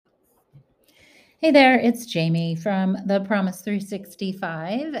Hey there, it's Jamie from the Promise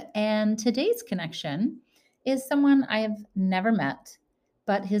 365, and today's connection is someone I have never met,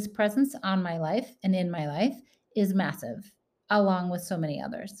 but his presence on my life and in my life is massive, along with so many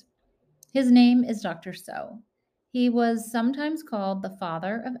others. His name is Dr. So. He was sometimes called the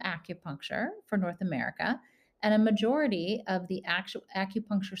father of acupuncture for North America, and a majority of the actual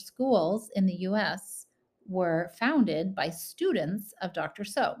acupuncture schools in the US were founded by students of Dr.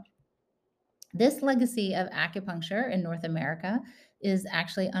 So. This legacy of acupuncture in North America is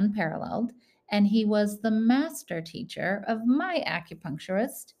actually unparalleled, and he was the master teacher of my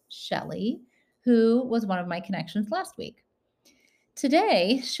acupuncturist, Shelley, who was one of my connections last week.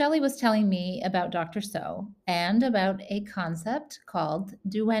 Today, Shelley was telling me about Dr. So and about a concept called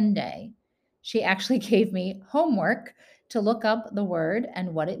duende. She actually gave me homework to look up the word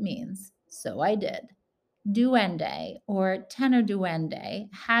and what it means, so I did. Duende or tenor duende,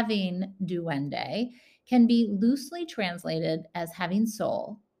 having duende, can be loosely translated as having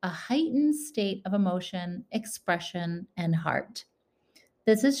soul, a heightened state of emotion, expression, and heart.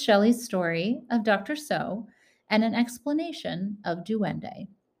 This is Shelley's story of Dr. So and an explanation of duende.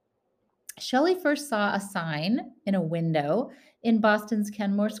 Shelley first saw a sign in a window in Boston's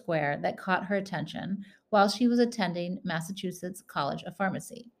Kenmore Square that caught her attention while she was attending Massachusetts College of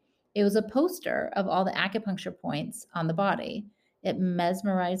Pharmacy. It was a poster of all the acupuncture points on the body. It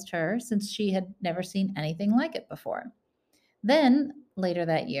mesmerized her since she had never seen anything like it before. Then, later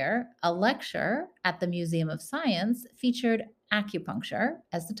that year, a lecture at the Museum of Science featured acupuncture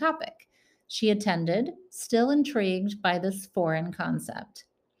as the topic. She attended, still intrigued by this foreign concept.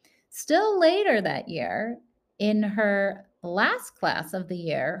 Still later that year, in her last class of the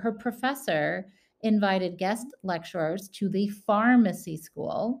year, her professor invited guest lecturers to the pharmacy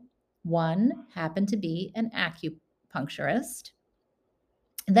school. One happened to be an acupuncturist.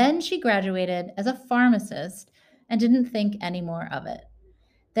 Then she graduated as a pharmacist and didn't think any more of it.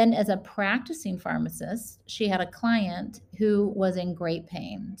 Then, as a practicing pharmacist, she had a client who was in great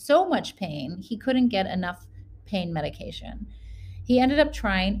pain, so much pain, he couldn't get enough pain medication. He ended up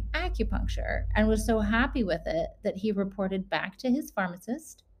trying acupuncture and was so happy with it that he reported back to his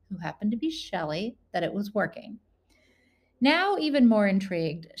pharmacist, who happened to be Shelley, that it was working. Now, even more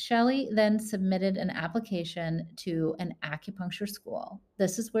intrigued, Shelley then submitted an application to an acupuncture school.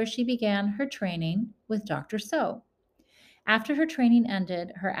 This is where she began her training with Dr. So. After her training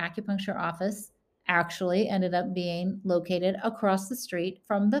ended, her acupuncture office actually ended up being located across the street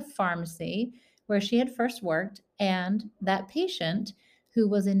from the pharmacy where she had first worked, and that patient who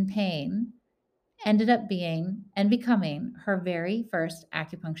was in pain ended up being and becoming her very first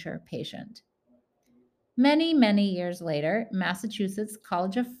acupuncture patient. Many, many years later, Massachusetts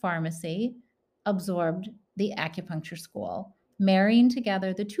College of Pharmacy absorbed the acupuncture school, marrying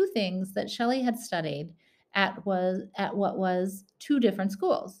together the two things that Shelley had studied at what was two different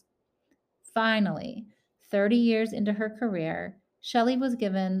schools. Finally, 30 years into her career, Shelley was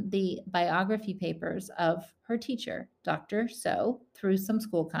given the biography papers of her teacher, Dr. So, through some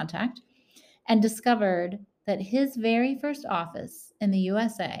school contact, and discovered that his very first office in the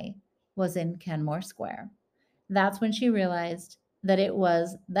USA was in Kenmore Square. That's when she realized that it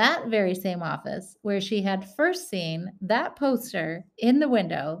was that very same office where she had first seen that poster in the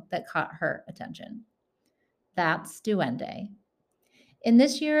window that caught her attention. That's Duende. In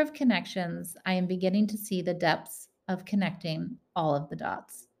this year of connections, I am beginning to see the depths of connecting all of the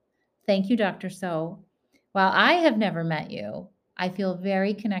dots. Thank you, Dr. So. While I have never met you, I feel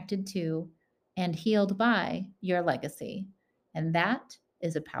very connected to and healed by your legacy. And that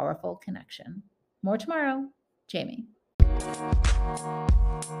is a powerful connection. More tomorrow, Jamie.